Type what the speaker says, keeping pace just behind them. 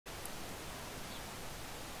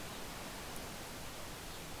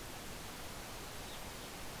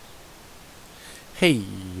Hey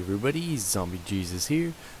everybody, Zombie Jesus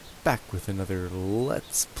here, back with another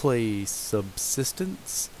Let's Play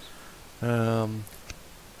Subsistence.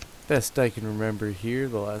 Best I can remember here,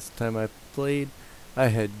 the last time I played, I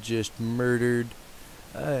had just murdered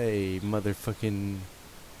a motherfucking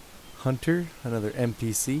hunter, another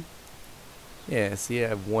NPC. Yeah, see, I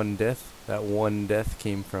have one death. That one death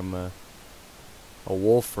came from a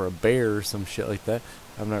wolf or a bear or some shit like that.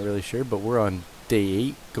 I'm not really sure, but we're on day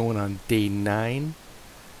 8, going on day 9,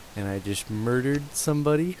 and I just murdered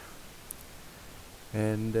somebody,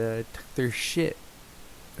 and took their shit.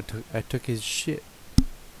 I took his shit.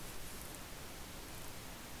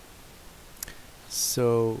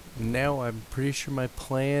 So now I'm pretty sure my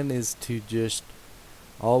plan is to just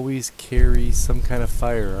always carry some kind of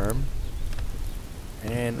firearm,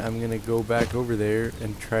 and I'm gonna go back over there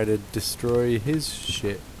and try to destroy his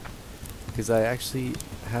shit, because I actually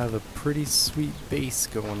have a pretty sweet base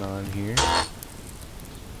going on here.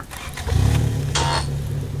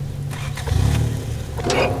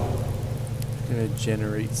 Gonna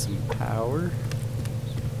generate some power.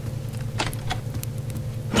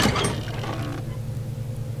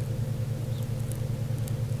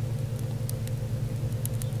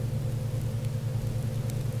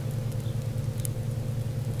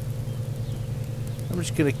 I'm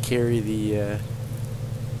just gonna carry the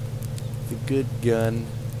good gun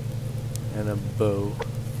and a bow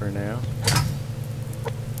for now.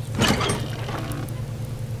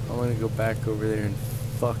 I'm gonna go back over there and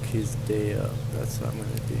fuck his day up. That's what I'm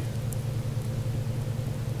gonna do.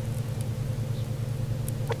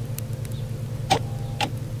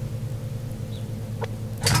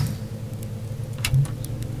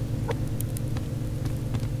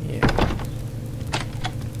 Yeah.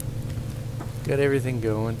 Got everything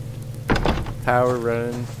going. Power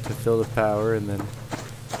running to fill the power, and then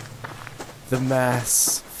the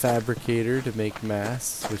mass fabricator to make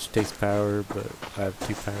mass, which takes power, but I have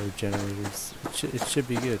 2 power generators. It should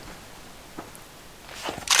be good.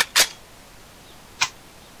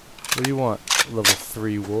 What do you want, level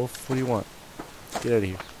 3 wolf? What do you want? Get out of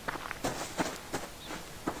here.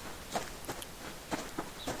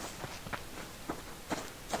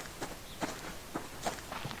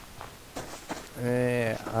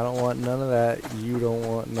 I don't want none of that. You don't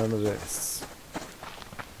want none of this.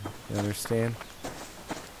 You understand?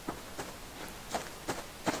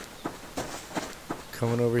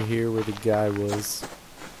 Coming over here where the guy was.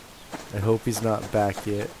 I hope he's not back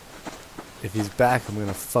yet. If he's back, I'm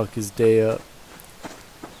gonna fuck his day up.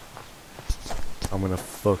 I'm gonna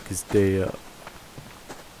fuck his day up.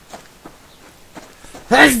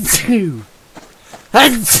 Achoo!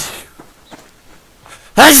 Achoo!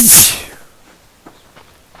 Achoo!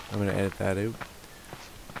 I'm gonna edit that out.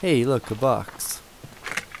 Hey, look, a box.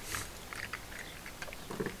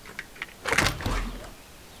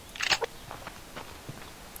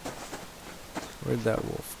 Where'd that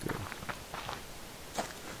wolf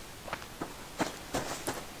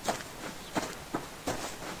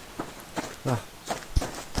go? Ah,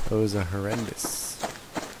 those are horrendous.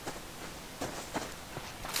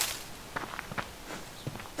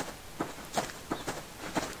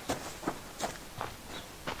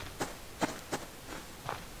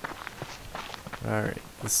 Alright,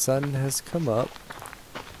 the sun has come up.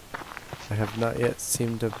 I have not yet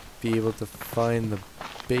seemed to be able to find the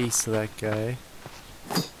base of that guy.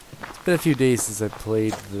 It's been a few days since I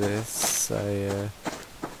played this.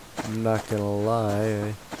 I'm not gonna lie,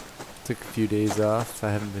 I took a few days off. I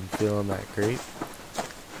haven't been feeling that great.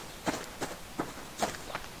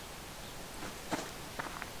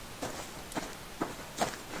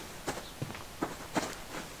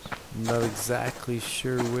 I'm not exactly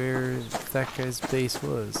sure where that guy's base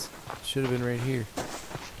was. Should have been right here.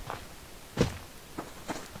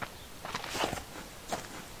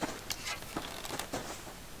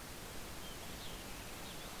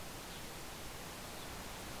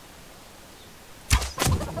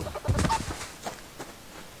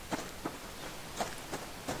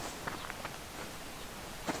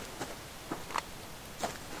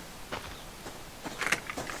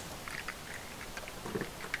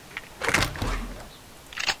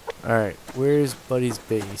 Alright, where's Buddy's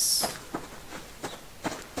base?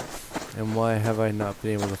 And why have I not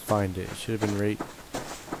been able to find it? It should have been right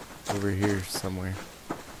over here somewhere.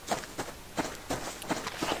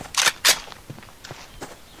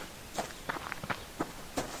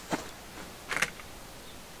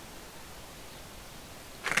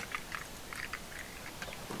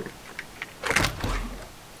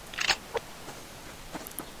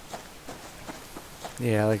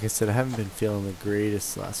 Yeah, like I said, I haven't been feeling the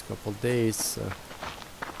greatest the last couple days, so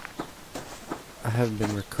I haven't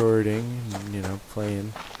been recording and, you know,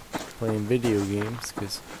 playing video games,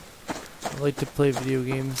 because I like to play video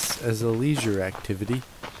games as a leisure activity.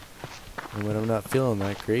 And when I'm not feeling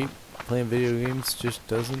that great, playing video games just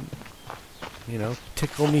doesn't, you know,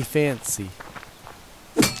 tickle me fancy.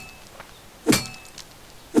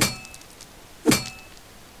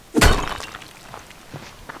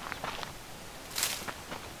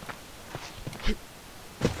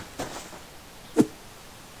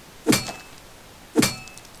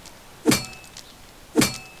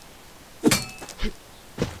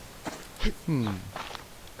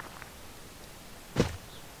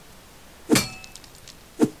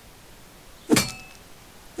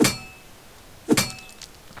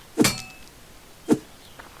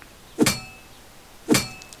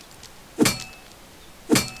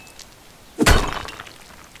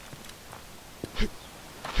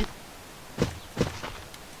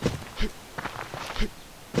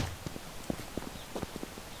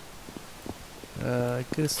 I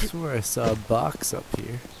could have swore I saw a box up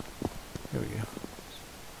here. There we go.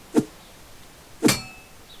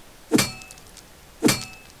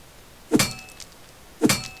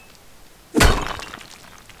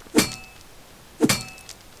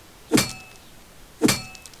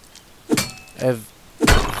 I have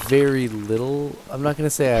very little, I'm not going to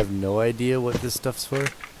say I have no idea what this stuff's for,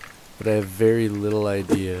 but I have very little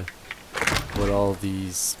idea what all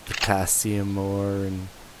these potassium ore and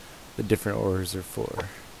the different ores are for.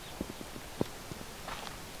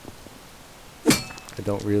 I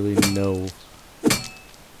don't really know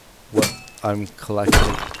what I'm collecting.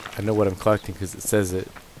 I know what I'm collecting because it says it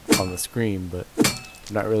on the screen, but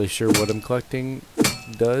I'm not really sure what I'm collecting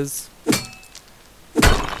does.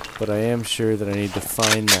 But I am sure that I need to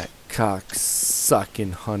find that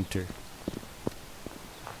cock-sucking hunter.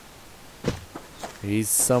 He's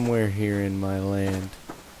somewhere here in my land.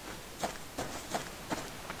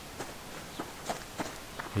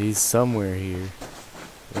 He's somewhere here,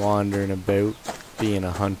 wandering about, being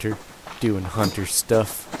a hunter, doing hunter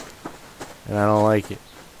stuff, and I don't like it.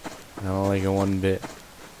 I don't like it one bit.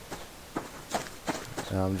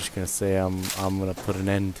 And I'm just gonna say I'm gonna put an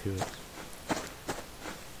end to it.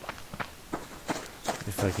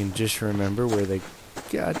 If I can just remember where the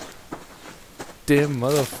goddamn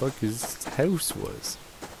motherfucker's house was.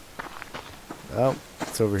 Oh,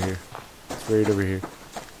 it's over here. It's right over here.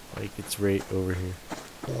 Like, it's right over here.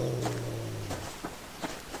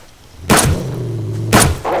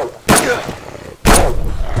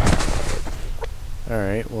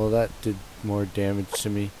 Alright, well that did more damage to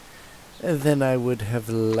me than I would have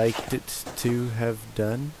liked it to have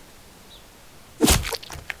done.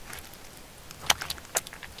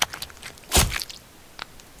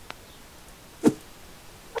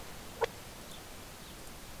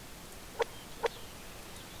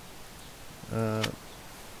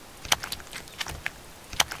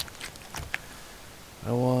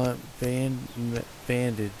 I want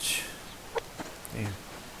bandage. Damn.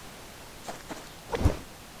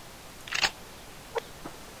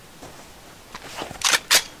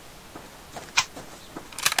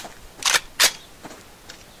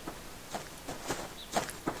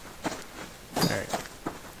 Alright.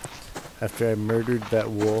 After I murdered that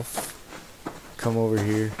wolf, come over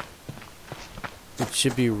here. It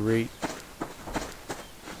should be right.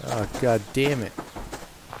 Oh, god damn it.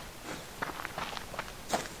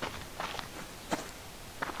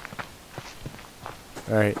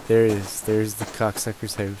 Alright, there it is. There's the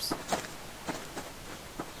cocksucker's house.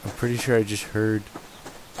 I'm pretty sure I just heard.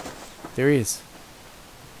 There he is.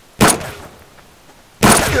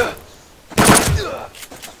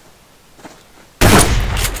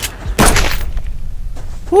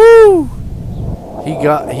 Woo! He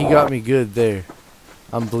got me good there.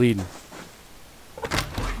 I'm bleeding.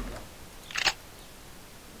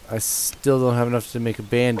 I still don't have enough to make a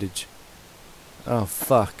bandage. Oh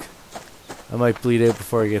fuck. I might bleed out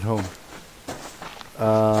before I get home.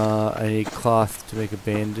 I need cloth to make a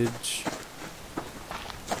bandage.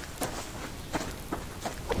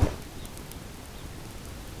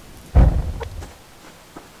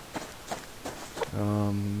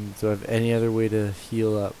 Do I have any other way to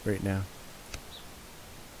heal up right now?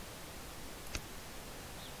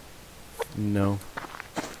 No.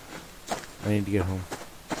 I need to get home.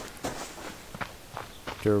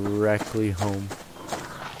 Directly home.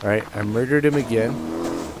 Alright, I murdered him again.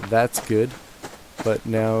 That's good. But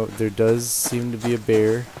now there does seem to be a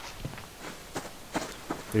bear.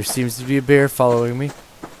 There seems to be a bear following me.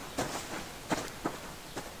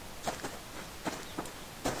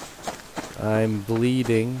 I'm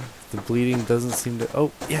bleeding. The bleeding doesn't seem to...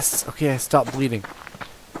 Oh, yes! Okay, I stopped bleeding.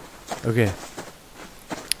 Okay.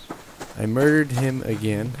 I murdered him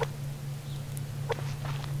again.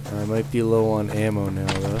 I might be low on ammo now,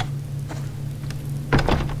 though.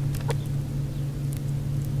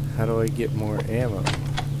 How do I get more ammo?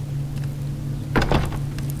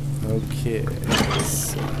 Okay,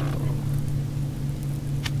 so...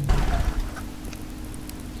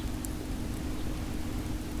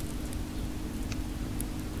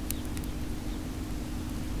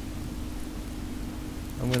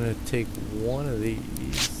 I'm gonna take one of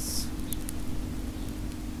these.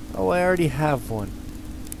 Oh, I already have one.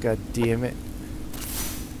 God damn it.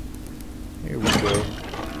 Here we go.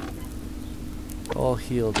 All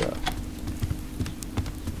healed up.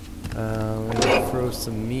 I'm gonna throw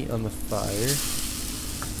some meat on the fire.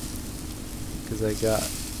 Because I got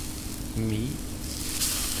meat.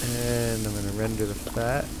 And I'm gonna render the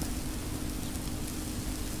fat.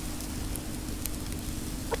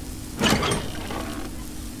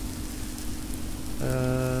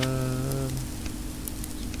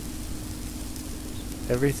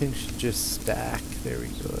 Everything should just stack. There we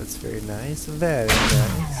go. That's very nice. Very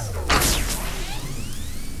nice.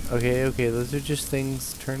 Okay, okay. Those are just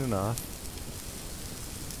things turning off.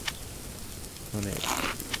 I'm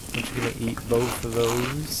just gonna eat both of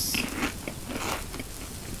those.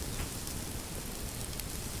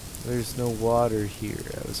 There's no water here.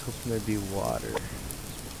 I was hoping there'd be water.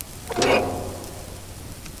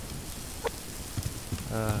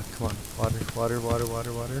 Come on. Water.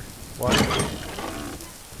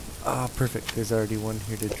 Ah, perfect. There's already one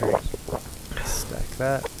here to drink. Stack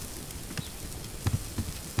that.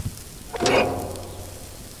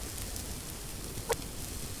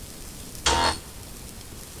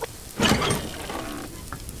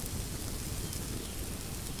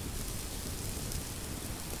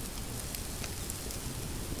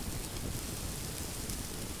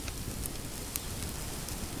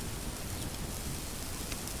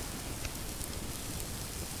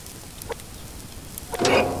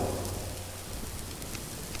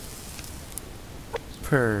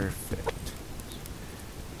 Perfect.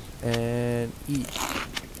 And eat.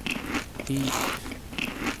 Eat.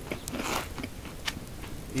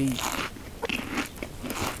 Eat.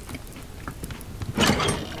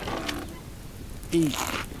 Eat.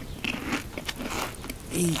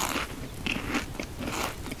 Eat.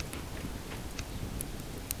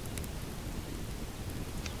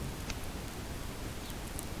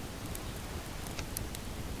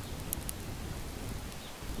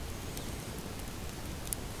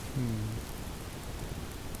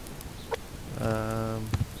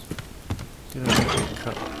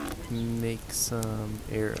 Gonna make some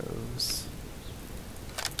arrows.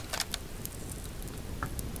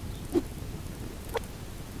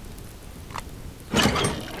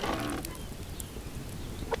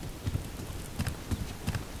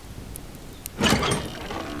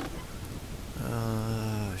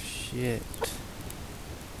 Shit.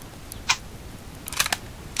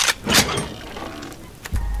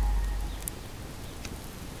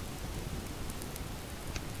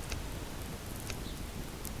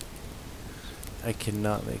 I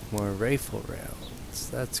cannot make more rifle rounds.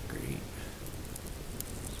 That's great.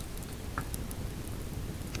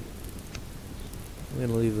 I'm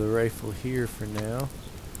gonna leave the rifle here for now,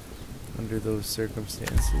 under those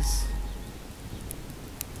circumstances.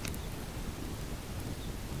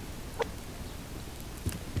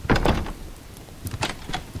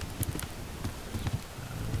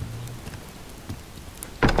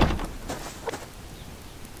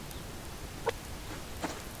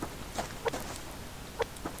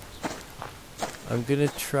 I'm gonna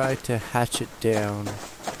try to hatchet down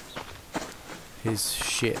his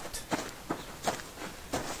shit.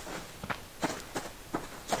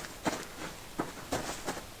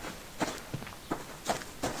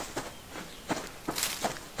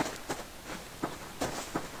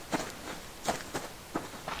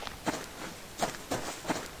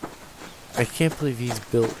 I can't believe he's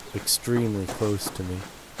built extremely close to me.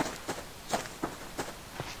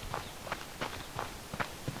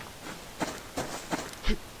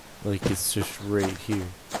 Like it's just right here.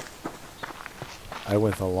 I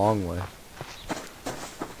went a long way.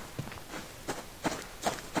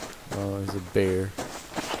 Oh, there's a bear.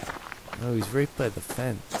 Oh, he's right by the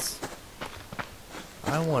fence.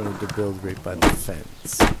 I wanted to build right by the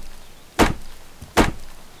fence.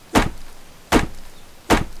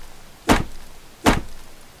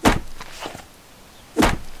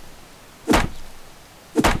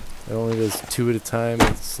 It only does 2 at a time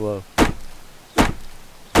and it's slow.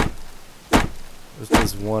 This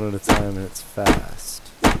does 1 at a time and it's fast.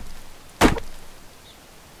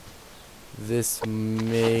 This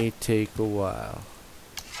may take a while.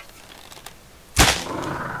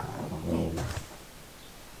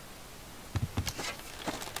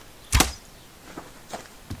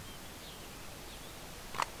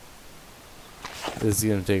 This is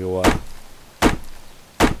gonna take a while.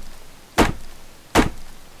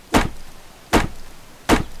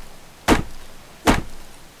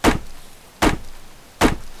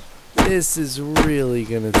 This is really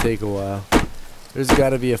gonna take a while. There's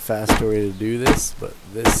gotta be a faster way to do this, but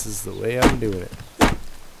this is the way I'm doing it.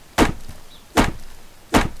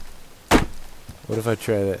 What if I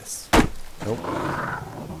try this? Nope.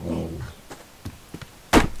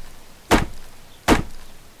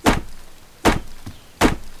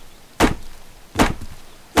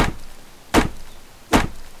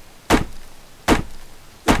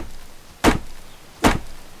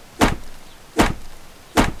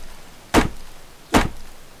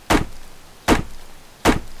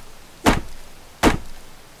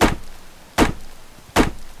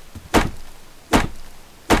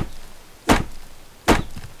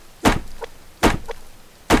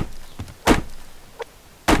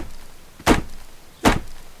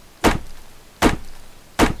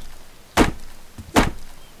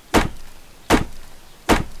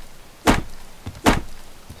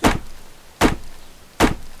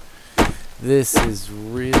 This is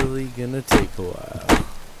really gonna take a while.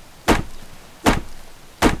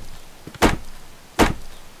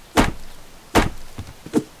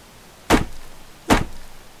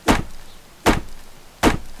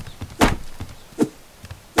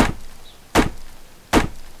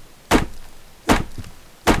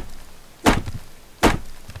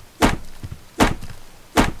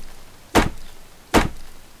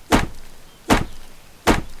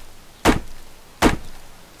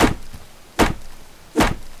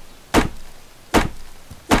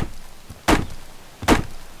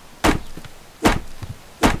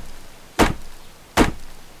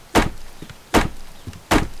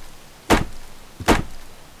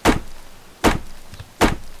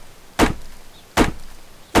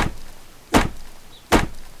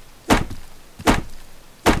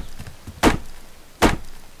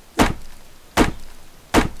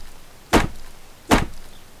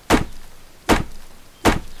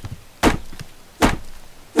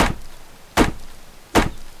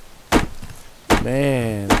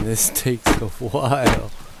 Man, this takes a while.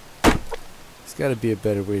 There's gotta be a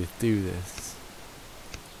better way to do this.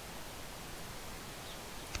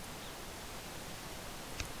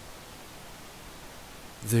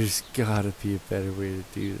 There's gotta be a better way to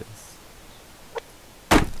do this.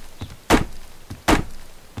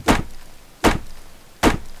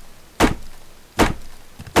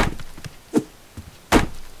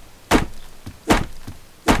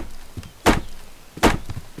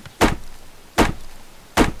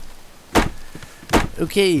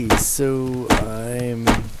 Okay, so I'm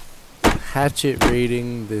Hatchet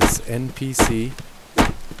rating this NPC.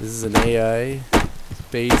 This is an AI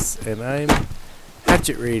base, and I'm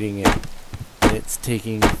Hatchet rating it. And it's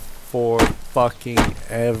taking for fucking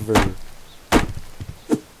ever.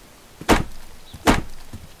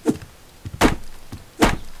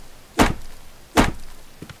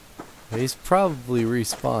 He's probably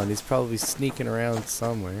respawned. He's probably sneaking around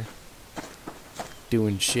somewhere,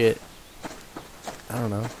 doing shit. I don't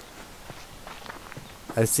know.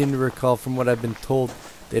 I seem to recall from what I've been told,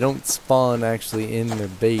 they don't spawn actually in their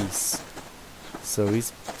base. So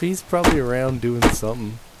he's probably around doing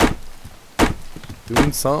something.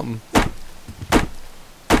 Doing something.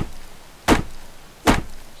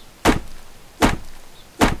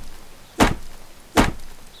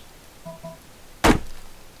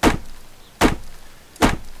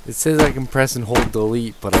 It says I can press and hold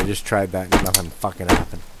delete, but I just tried that and nothing fucking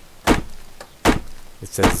happened. It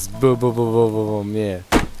says boom, boom, boom, boom, boom, boom, yeah.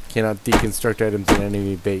 Cannot deconstruct items in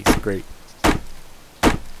enemy base. Great.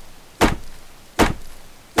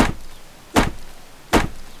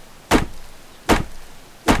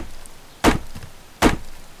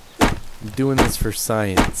 I'm doing this for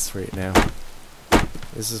science right now.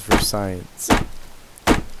 This is for science.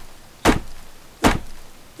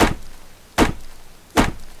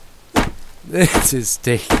 This is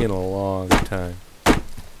taking a long time.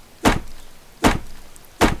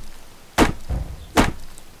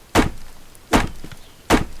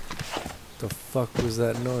 The fuck was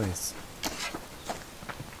that noise?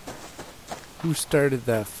 Who started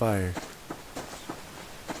that fire?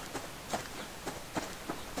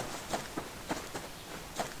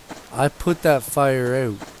 I put that fire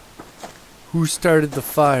out. Who started the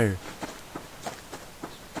fire?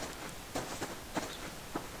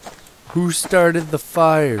 Who started the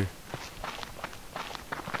fire?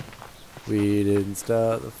 We didn't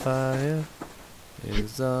start the fire. It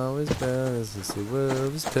was always better as the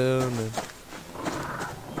world was turning.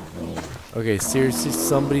 Okay, seriously,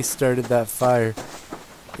 somebody started that fire.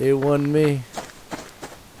 It wasn't me.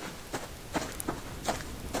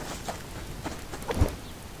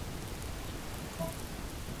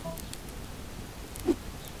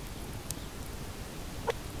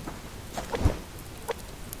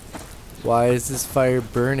 Why is this fire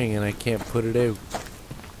burning and I can't put it out?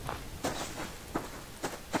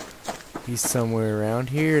 He's somewhere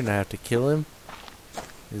around here and I have to kill him?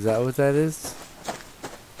 Is that what that is?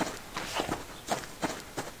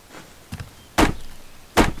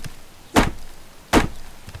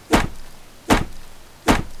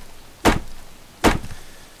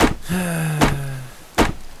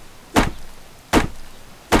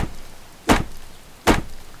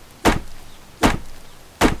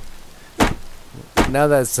 Now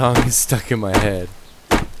that song is stuck in my head.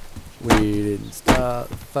 We didn't start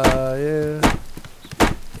the fire.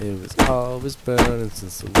 It was always burning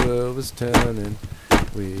since the world was turning.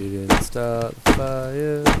 We didn't start the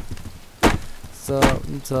fire.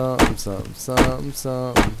 Something, something, something, something,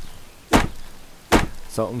 something.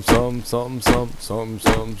 Something, something, something, something, something,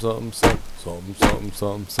 something, something, something, something,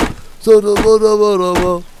 something,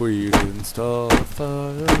 something. We didn't start the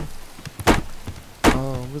fire.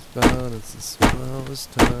 Was burning since the world was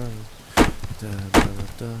turning. Da da da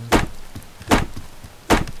da.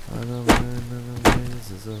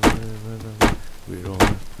 We don't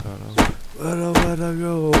where to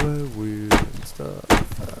go when we didn't stop.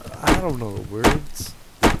 I don't know the words.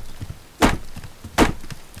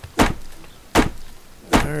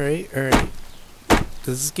 Alright, alright.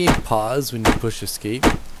 Does this game pause when you push escape?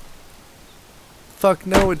 Fuck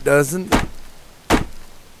no, it doesn't.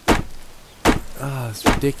 Ah, it's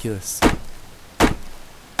ridiculous.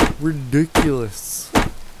 Ridiculous.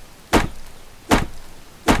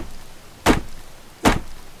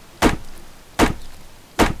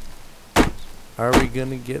 Are we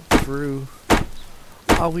gonna get through?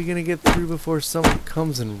 Are we gonna get through before someone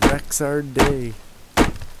comes and wrecks our day?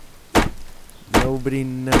 Nobody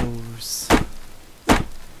knows.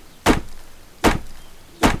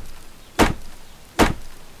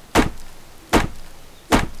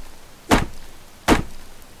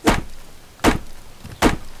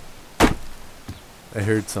 I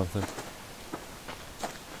heard something.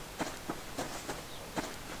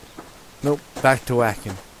 Nope, back to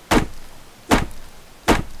whacking.